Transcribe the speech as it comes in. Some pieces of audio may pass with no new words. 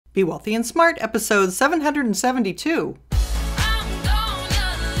Be Wealthy and Smart, episode 772.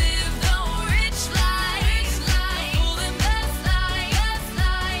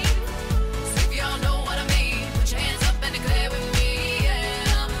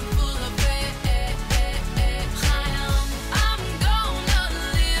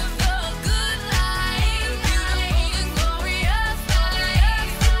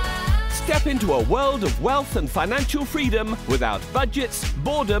 Step into a world of wealth and financial freedom without budgets,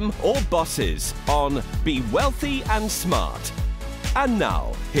 boredom, or bosses on Be Wealthy and Smart. And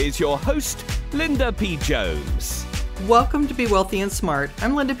now, here's your host, Linda P. Jones. Welcome to Be Wealthy and Smart.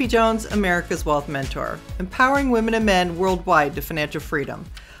 I'm Linda P. Jones, America's Wealth Mentor, empowering women and men worldwide to financial freedom.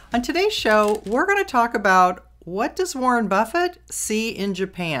 On today's show, we're going to talk about what does Warren Buffett see in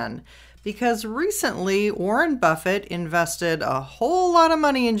Japan? Because recently, Warren Buffett invested a whole lot of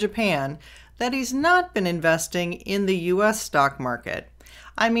money in Japan that he's not been investing in the U.S. stock market.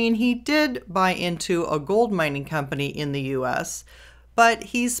 I mean, he did buy into a gold mining company in the U.S., but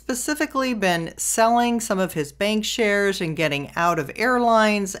he's specifically been selling some of his bank shares and getting out of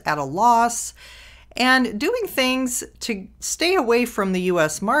airlines at a loss and doing things to stay away from the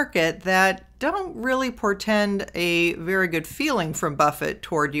U.S. market that don't really portend a very good feeling from Buffett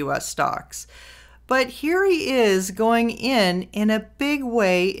toward U.S. stocks. But here he is going in a big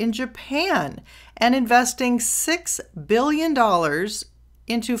way in Japan and investing $6 billion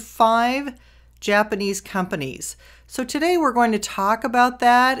into 5 Japanese companies. So today we're going to talk about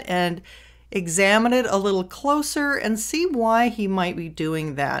that and examine it a little closer and see why he might be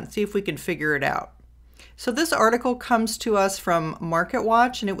doing that, see if we can figure it out. So this article comes to us from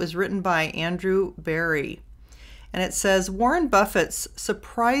MarketWatch, and it was written by Andrew Barry. And it says, Warren Buffett's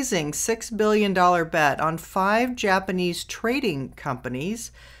surprising $6 billion bet on 5 Japanese trading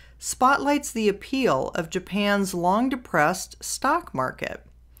companies spotlights the appeal of Japan's long-depressed stock market.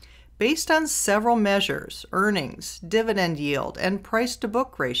 Based on several measures, earnings, dividend yield, and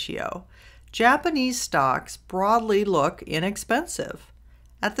price-to-book ratio, Japanese stocks broadly look inexpensive.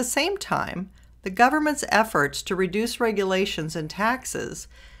 At the same time, the government's efforts to reduce regulations and taxes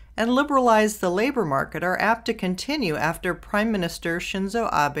and liberalize the labor market are apt to continue after Prime Minister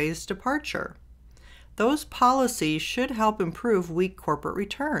Shinzo Abe's departure. Those policies should help improve weak corporate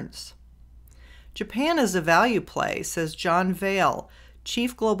returns. Japan is a value play, says John Vail,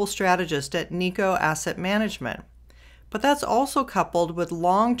 Chief Global Strategist at Nikko Asset Management. But that's also coupled with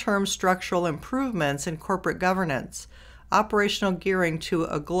long-term structural improvements in corporate governance, operational gearing to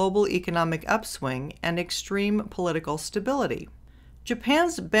a global economic upswing, and extreme political stability.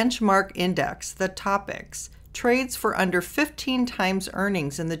 Japan's benchmark index, the TOPIX, trades for under 15 times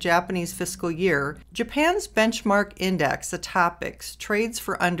earnings in the Japanese fiscal year. Japan's benchmark index, the TOPIX, trades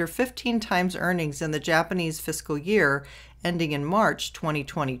for under 15 times earnings in the Japanese fiscal year ending in March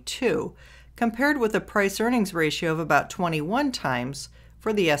 2022, compared with a price-earnings ratio of about 21 times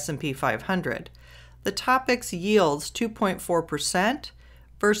for the S&P 500. The TOPIX yields 2.4%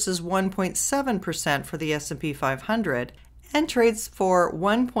 versus 1.7% for the S&P 500 and trades for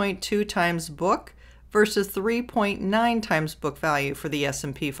 1.2 times book versus 3.9 times book value for the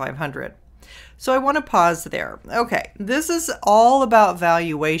S&P 500. So I want to pause there. Okay, this is all about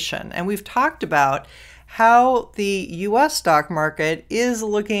valuation, and we've talked about how the U.S. stock market is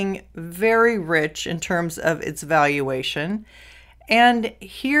looking very rich in terms of its valuation. And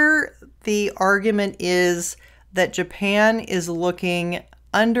here the argument is that Japan is looking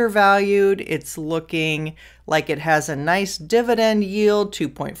undervalued. It's looking like it has a nice dividend yield,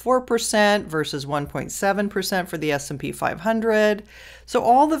 2.4% versus 1.7% for the S&P 500. So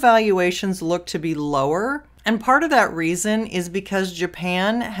all the valuations look to be lower. And part of that reason is because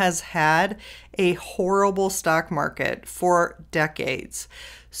Japan has had a horrible stock market for decades.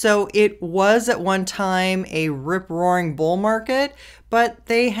 So it was at one time a rip-roaring bull market, but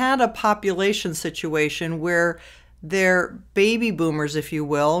they had a population situation where their baby boomers, if you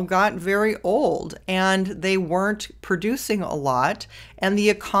will, got very old and they weren't producing a lot, and the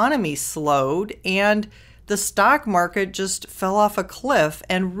economy slowed, and the stock market just fell off a cliff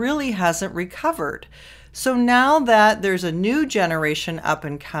and really hasn't recovered. So now that there's a new generation up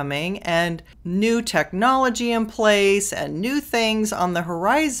and coming and new technology in place and new things on the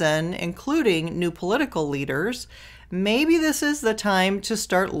horizon, including new political leaders, maybe this is the time to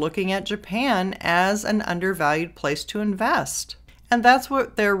start looking at Japan as an undervalued place to invest. And that's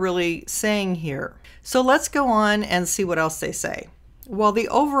what they're really saying here. So let's go on and see what else they say. While the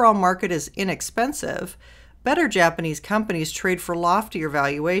overall market is inexpensive, better Japanese companies trade for loftier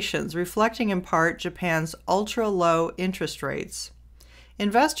valuations, reflecting in part Japan's ultra-low interest rates.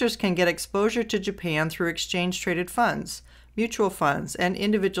 Investors can get exposure to Japan through exchange-traded funds, mutual funds, and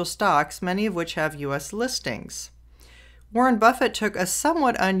individual stocks, many of which have U.S. listings. Warren Buffett took a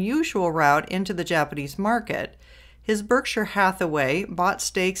somewhat unusual route into the Japanese market. His Berkshire Hathaway bought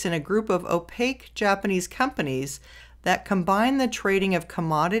stakes in a group of opaque Japanese companies that combine the trading of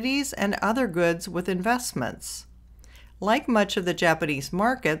commodities and other goods with investments. Like much of the Japanese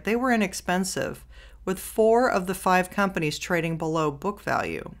market, they were inexpensive, with 4 of the 5 companies trading below book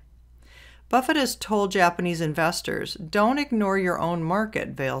value. Buffett has told Japanese investors, "Don't ignore your own market,"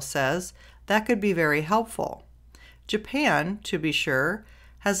 Vail says. "That could be very helpful." Japan, to be sure,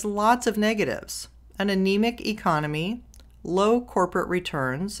 has lots of negatives: an anemic economy, low corporate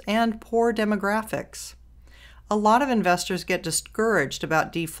returns, and poor demographics. A lot of investors get discouraged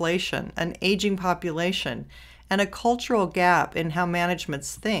about deflation, an aging population, and a cultural gap in how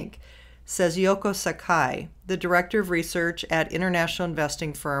managements think, says Yoko Sakai, the director of research at international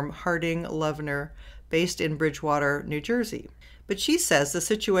investing firm Harding Loevner, based in Bridgewater, New Jersey. But she says the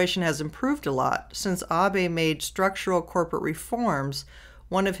situation has improved a lot since Abe made structural corporate reforms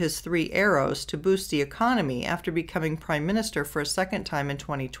one of his 3 arrows to boost the economy after becoming prime minister for a second time in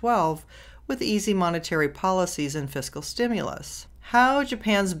 2012 with easy monetary policies and fiscal stimulus. How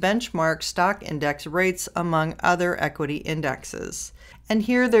Japan's benchmark stock index rates among other equity indexes. And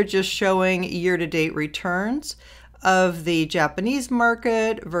here they're just showing year-to-date returns of the Japanese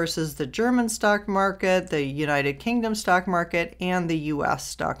market versus the German stock market, the United Kingdom stock market, and the US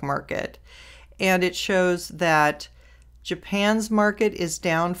stock market. And it shows that Japan's market is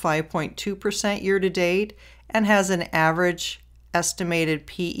down 5.2% year-to-date and has an average estimated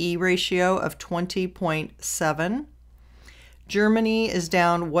PE ratio of 20.7. Germany is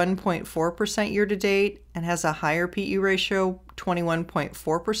down 1.4% year-to-date and has a higher PE ratio,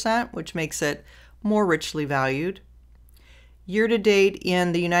 21.4%, which makes it more richly valued. Year-to-date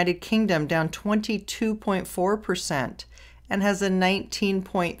in the United Kingdom down 22.4% and has a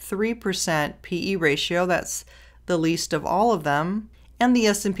 19.3% PE ratio. That's the least of all of them. And the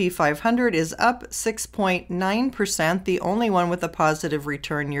S&P 500 is up 6.9%, the only one with a positive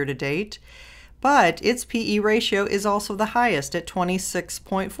return year-to-date. But its PE ratio is also the highest at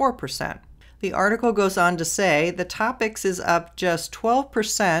 26.4%. The article goes on to say the TOPIX is up just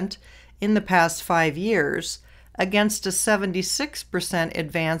 12% in the past 5 years against a 76%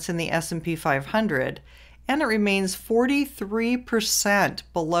 advance in the S&P 500, and it remains 43%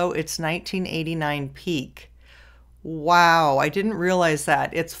 below its 1989 peak. Wow, I didn't realize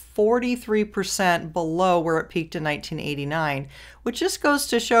that. It's 43% below where it peaked in 1989, which just goes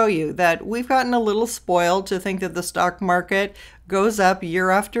to show you that we've gotten a little spoiled to think that the stock market goes up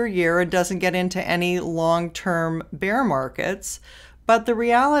year after year and doesn't get into any long-term bear markets. But the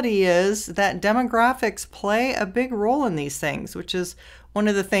reality is that demographics play a big role in these things, which is one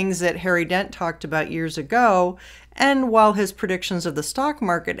of the things that Harry Dent talked about years ago. And while his predictions of the stock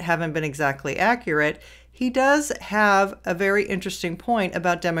market haven't been exactly accurate, he does have a very interesting point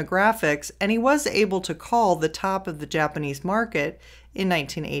about demographics, and he was able to call the top of the Japanese market in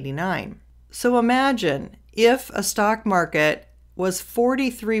 1989. So imagine if a stock market was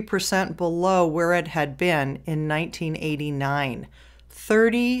 43% below where it had been in 1989.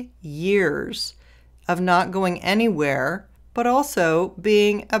 30 years of not going anywhere, but also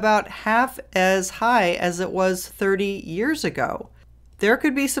being about half as high as it was 30 years ago. There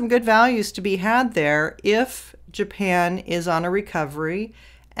could be some good values to be had there if Japan is on a recovery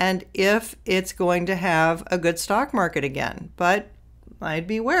and if it's going to have a good stock market again. But I'd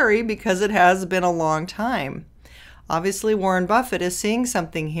be wary because it has been a long time. Obviously, Warren Buffett is seeing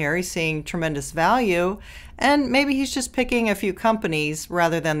something here. He's seeing tremendous value, and maybe he's just picking a few companies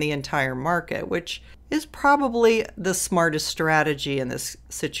rather than the entire market, which is probably the smartest strategy in this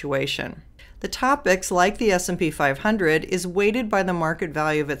situation. The TOPIX, like the S&P 500, is weighted by the market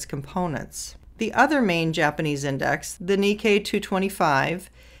value of its components. The other main Japanese index, the Nikkei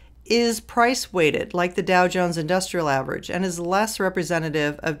 225, is price-weighted like the Dow Jones Industrial Average and is less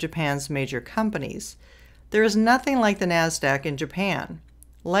representative of Japan's major companies. There is nothing like the NASDAQ in Japan.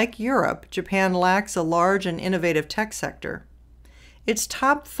 Like Europe, Japan lacks a large and innovative tech sector. Its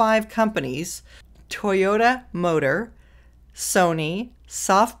top 5 companies, Toyota Motor, Sony,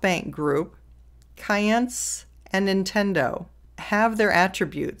 SoftBank Group, Keyence, and Nintendo, have their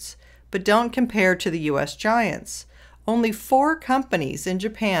attributes, but don't compare to the U.S. giants. Only 4 companies in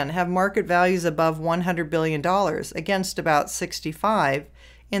Japan have market values above $100 billion, against about 65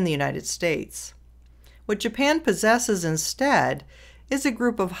 in the United States. What Japan possesses instead is a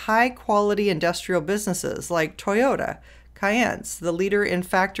group of high-quality industrial businesses like Toyota, Keyence, the leader in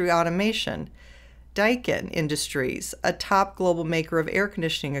factory automation, Daikin Industries, a top global maker of air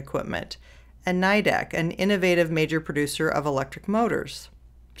conditioning equipment, and Nidec, an innovative major producer of electric motors.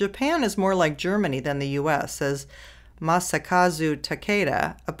 Japan is more like Germany than the U.S., says Masakazu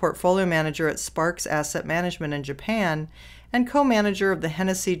Takeda, a portfolio manager at Sparks Asset Management in Japan and co-manager of the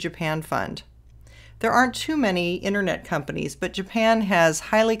Hennessy Japan Fund. There aren't too many internet companies, but Japan has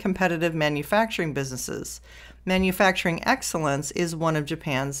highly competitive manufacturing businesses. Manufacturing excellence is one of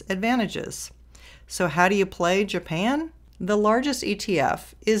Japan's advantages. So how do you play Japan? The largest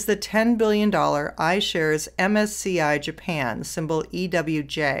ETF is the $10 billion iShares MSCI Japan, symbol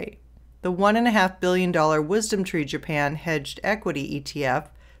EWJ. The $1.5 billion WisdomTree Japan Hedged Equity ETF,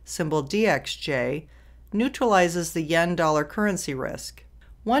 symbol DXJ, neutralizes the yen-dollar currency risk.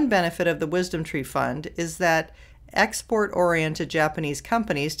 One benefit of the WisdomTree Fund is that export-oriented Japanese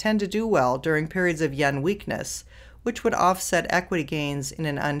companies tend to do well during periods of yen weakness, which would offset equity gains in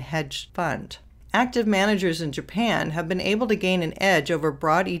an unhedged fund. Active managers in Japan have been able to gain an edge over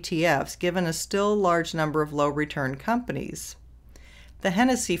broad ETFs given a still large number of low-return companies. The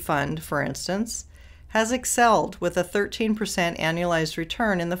Hennessy Fund, for instance, has excelled with a 13% annualized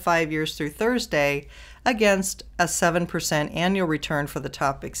return in the 5 years through Thursday against a 7% annual return for the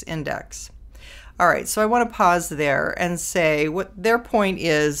Topix Index. All right, so I want to pause there and say what their point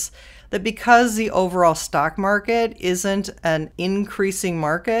is that because the overall stock market isn't an increasing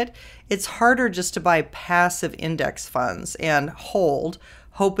market, it's harder just to buy passive index funds and hold,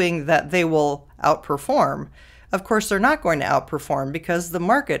 hoping that they will outperform. Of course, they're not going to outperform because the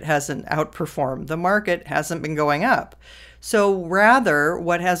market hasn't outperformed. The market hasn't been going up. So rather,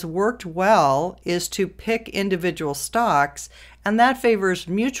 what has worked well is to pick individual stocks, and that favors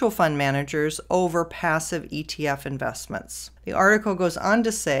mutual fund managers over passive ETF investments. The article goes on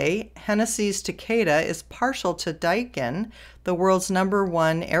to say Hennessy's Takeda is partial to Daikin, the world's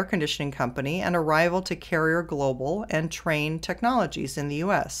 #1 air conditioning company and a rival to Carrier Global and Trane Technologies in the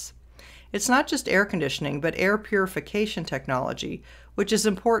U.S. It's not just air conditioning, but air purification technology, which is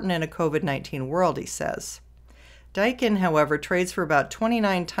important in a COVID-19 world, he says. Daikin, however, trades for about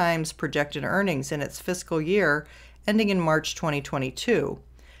 29 times projected earnings in its fiscal year ending in March 2022.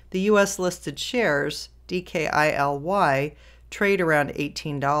 The U.S. listed shares, DKILY, trade around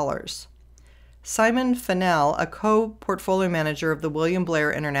 $18. Simon Fennell, a co-portfolio manager of the William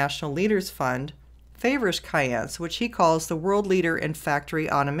Blair International Leaders Fund, favors Kayence, which he calls the world leader in factory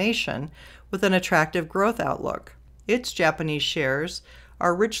automation, with an attractive growth outlook. Its Japanese shares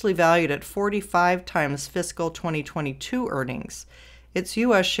are richly valued at 45 times fiscal 2022 earnings. Its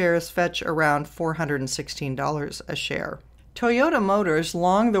U.S. shares fetch around $416 a share. Toyota Motors,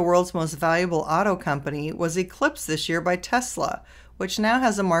 long the world's most valuable auto company, was eclipsed this year by Tesla, which now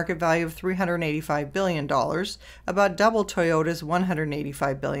has a market value of $385 billion, about double Toyota's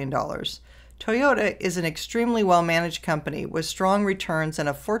 $185 billion. Toyota is an extremely well-managed company with strong returns and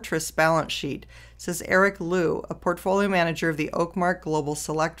a fortress balance sheet, says Eric Liu, a portfolio manager of the Oakmark Global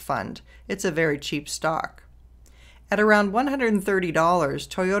Select Fund. It's a very cheap stock. At around $130,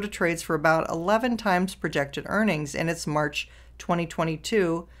 Toyota trades for about 11 times projected earnings in its March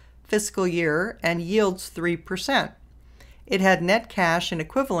 2022 fiscal year and yields 3%. It had net cash and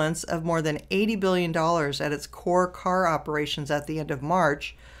equivalents of more than $80 billion at its core car operations at the end of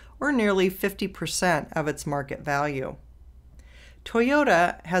March, or nearly 50% of its market value.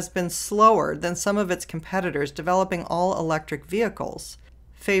 Toyota has been slower than some of its competitors developing all-electric vehicles,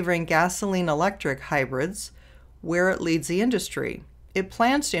 favoring gasoline-electric hybrids, where it leads the industry. It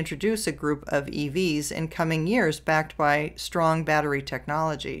plans to introduce a group of EVs in coming years backed by strong battery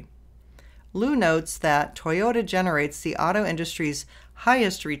technology. Liu notes that Toyota generates the auto industry's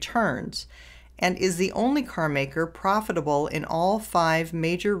highest returns and is the only car maker profitable in all 5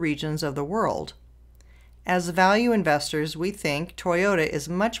 major regions of the world. As value investors, we think Toyota is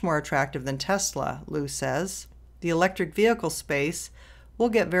much more attractive than Tesla, Liu says. The electric vehicle space will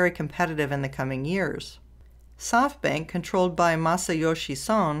get very competitive in the coming years. SoftBank, controlled by Masayoshi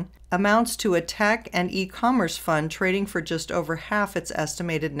Son, amounts to a tech and e-commerce fund trading for just over half its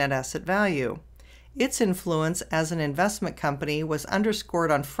estimated net asset value. Its influence as an investment company was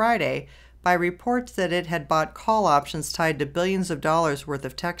underscored on Friday by reports that it had bought call options tied to billions of dollars worth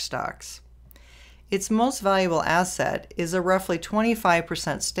of tech stocks. Its most valuable asset is a roughly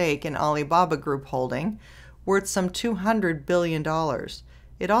 25% stake in Alibaba Group Holding, worth some $200 billion.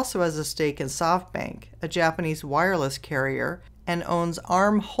 It also has a stake in SoftBank, a Japanese wireless carrier, and owns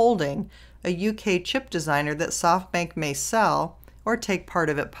Arm Holding, a UK chip designer that SoftBank may sell or take part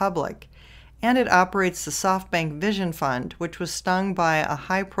of it public. And it operates the SoftBank Vision Fund, which was stung by a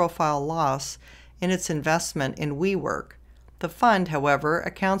high-profile loss in its investment in WeWork. The fund, however,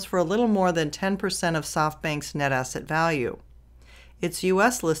 accounts for a little more than 10% of SoftBank's net asset value. Its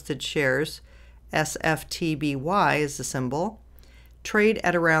U.S.-listed shares, SFTBY is the symbol, trade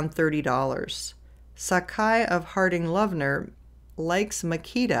at around $30. Sakai of Harding Loevner likes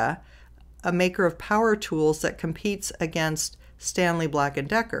Makita, a maker of power tools that competes against Stanley Black &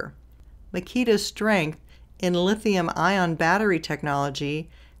 Decker. Makita's strength in lithium-ion battery technology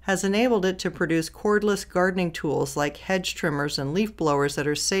has enabled it to produce cordless gardening tools like hedge trimmers and leaf blowers that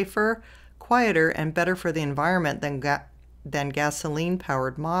are safer, quieter, and better for the environment than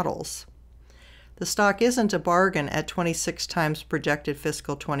gasoline-powered models. The stock isn't a bargain at 26 times projected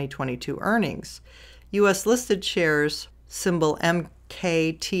fiscal 2022 earnings. U.S. listed shares, symbol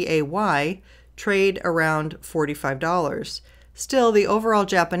MKTAY, trade around $45. Still, the overall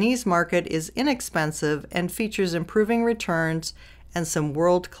Japanese market is inexpensive and features improving returns and some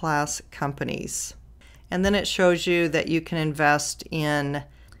world-class companies. And then it shows you that you can invest in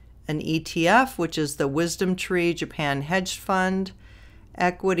an ETF, which is the Wisdom Tree Japan Hedge Fund,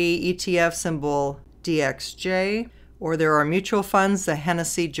 equity ETF symbol DXJ, or there are mutual funds, the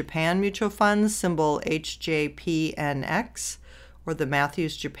Hennessy Japan Mutual Funds, symbol HJPNX, or the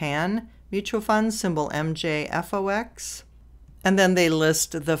Matthews Japan Mutual Funds, symbol MJFOX. And then they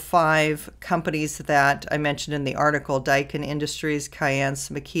list the 5 companies that I mentioned in the article: Daikin Industries,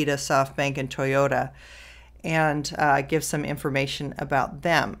 Kayence, Makita, SoftBank, and Toyota, and give some information about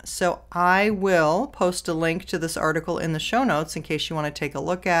them. So I will post a link to this article in the show notes in case you want to take a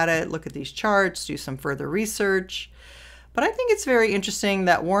look at it, look at these charts, do some further research. But I think it's very interesting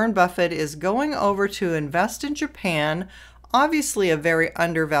that Warren Buffett is going over to invest in Japan, obviously a very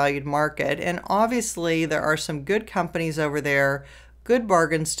undervalued market, and obviously there are some good companies over there, good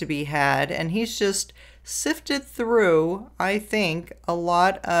bargains to be had, and he's just sifted through, I think, a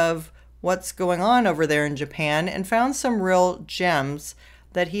lot of what's going on over there in Japan and found some real gems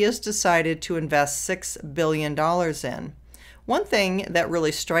that he has decided to invest $6 billion in. One thing that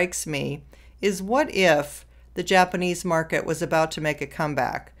really strikes me is, what if the Japanese market was about to make a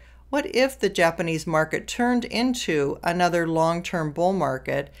comeback? What if the Japanese market turned into another long-term bull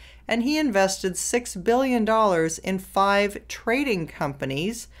market and he invested $6 billion in 5 trading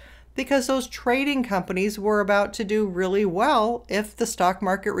companies because those trading companies were about to do really well if the stock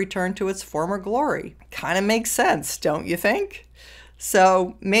market returned to its former glory? Kind of makes sense, don't you think?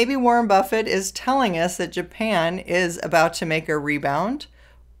 So maybe Warren Buffett is telling us that Japan is about to make a rebound,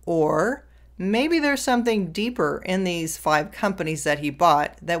 or maybe there's something deeper in these 5 companies that he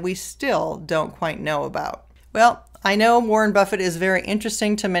bought that we still don't quite know about. Well, I know Warren Buffett is very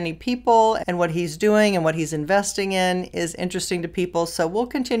interesting to many people, and what he's doing and what he's investing in is interesting to people, so we'll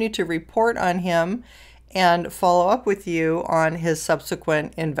continue to report on him and follow up with you on his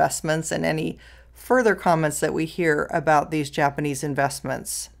subsequent investments and any further comments that we hear about these Japanese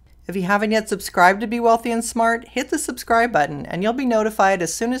investments. If you haven't yet subscribed to Be Wealthy and Smart, hit the subscribe button and you'll be notified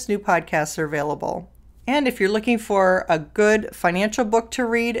as soon as new podcasts are available. And if you're looking for a good financial book to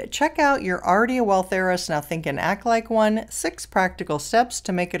read, check out You're Already a Wealth Heiress, Now Think and Act Like One, 6 Practical Steps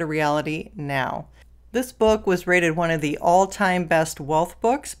to Make It a Reality Now. This book was rated one of the all-time best wealth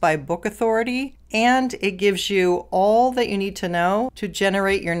books by Book Authority, and it gives you all that you need to know to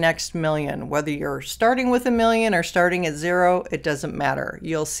generate your next million. Whether you're starting with $1 million or starting at 0, it doesn't matter.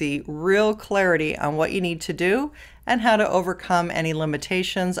 You'll see real clarity on what you need to do and how to overcome any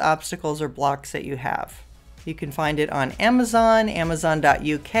limitations, obstacles, or blocks that you have. You can find it on Amazon,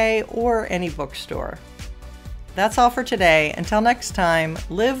 Amazon.uk, or any bookstore. That's all for today. Until next time,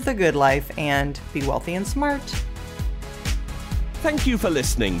 live the good life and be wealthy and smart. Thank you for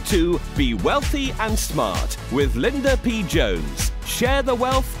listening to Be Wealthy and Smart with Linda P. Jones. Share the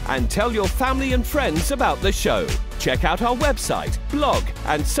wealth and tell your family and friends about the show. Check out our website, blog,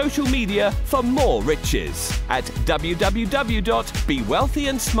 and social media for more riches at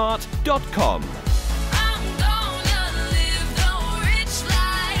www.bewealthyandsmart.com.